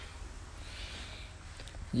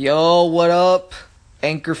Yo, what up?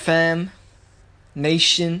 Anchor fam,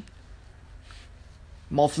 nation,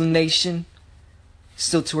 Mufflin Nation.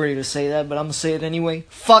 Still too early to say that, but I'm gonna say it anyway.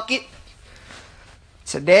 Fuck it!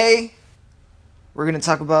 Today, we're gonna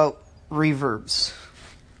talk about reverbs.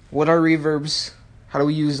 What are reverbs? How do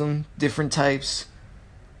we use them? Different types.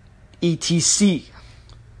 ETC.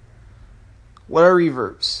 What are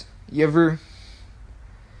reverbs?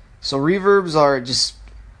 So reverbs are just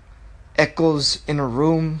echoes in a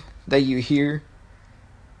room that you hear.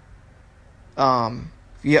 Have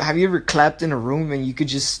you ever clapped in a room and you could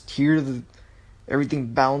just hear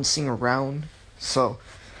everything bouncing around? So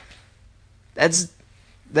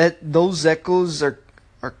those echoes are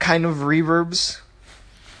kind of reverbs.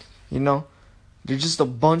 You know, they're just a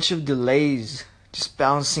bunch of delays just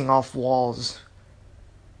bouncing off walls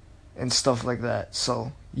and stuff like that.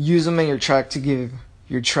 So use them in your track to give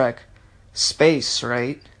your track space,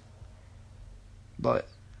 right? But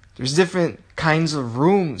there's different kinds of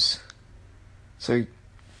rooms. So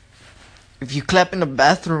if you clap in a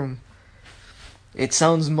bathroom, it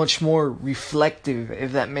sounds much more reflective,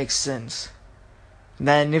 if that makes sense,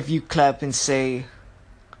 than if you clap in, say,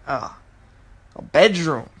 a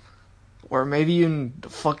bedroom, or maybe in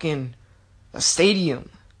a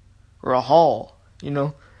stadium or a hall. You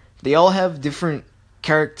know, they all have different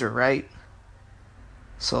character, right?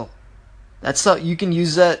 So that's how you can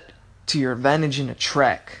use that to your advantage in a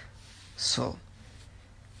track. So,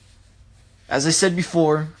 as I said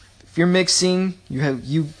before, if you're mixing,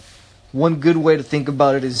 one good way to think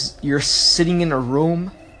about it is you're sitting in a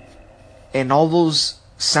room and all those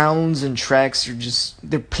sounds and tracks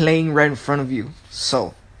they're playing right in front of you.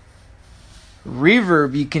 So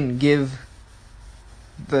reverb, you can give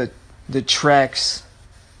the tracks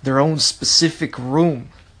their own specific room.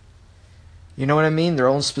 You know what I mean? Their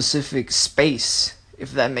own specific space,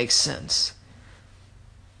 if that makes sense.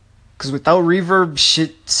 Because without reverb,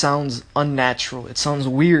 shit sounds unnatural. It sounds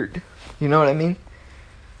weird. You know what I mean?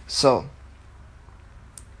 So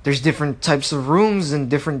there's different types of rooms and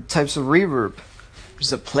different types of reverb.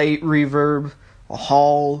 There's a plate reverb, a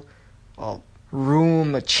hall, a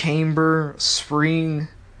room, a chamber, a spring.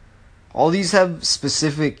 All these have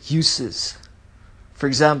specific uses. For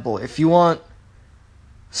example, if you want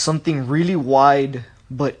something really wide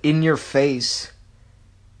but in your face,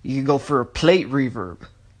 you can go for a plate reverb.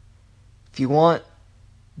 If you want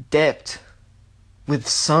depth with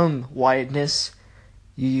some wideness,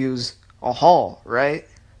 you use a hall, right?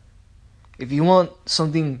 If you want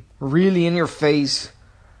something really in your face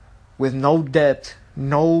with no depth,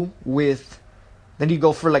 no width, then you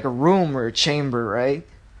go for like a room or a chamber, right?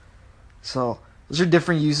 So those are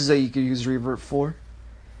different uses that you could use reverb for.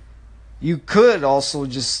 You could also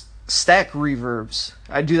just stack reverbs.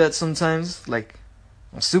 I do that sometimes, like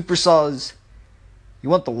on super saws. You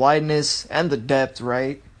want the wideness and the depth,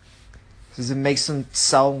 right? Because it makes them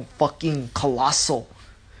sound fucking colossal.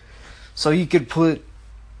 So you could put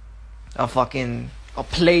a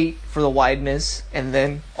plate for the wideness and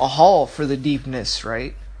then a hall for the deepness,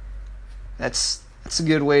 right? That's a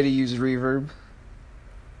good way to use reverb.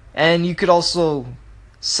 And you could also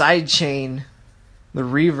sidechain the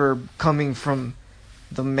reverb coming from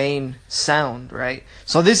the main sound, right?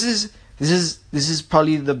 So this is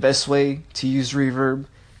probably the best way to use reverb.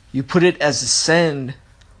 You put it as a send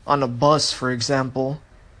on a bus, for example,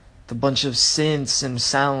 with a bunch of synths and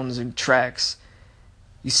sounds and tracks.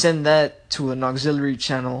 You send that to an auxiliary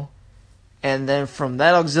channel, and then from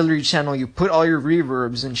that auxiliary channel you put all your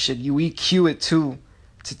reverbs and shit. You EQ it too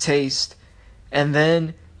to taste, and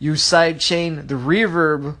then you sidechain the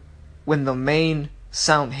reverb when the main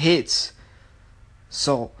sound hits.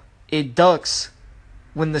 So it ducks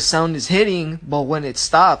when the sound is hitting, but when it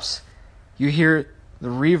stops, you hear the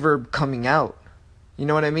reverb coming out. You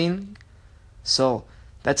know what I mean? So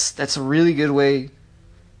that's a really good way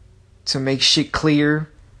to make shit clear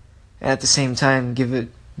and at the same time give it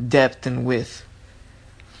depth and width.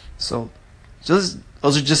 So those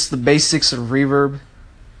are just the basics of reverb.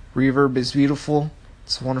 Reverb is beautiful.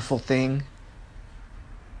 It's a wonderful thing.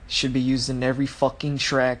 It should be used in every fucking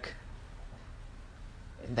track.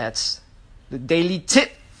 And that's the daily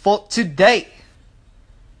tip for today.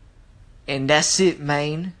 And that's it,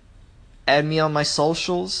 man. Add me on my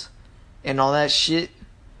socials and all that shit.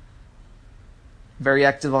 Very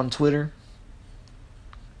active on Twitter.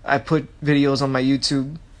 I put videos on my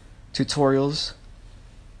YouTube tutorials.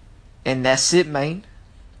 And that's it, man.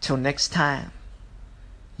 Till next time.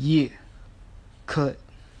 Yeah. Cut.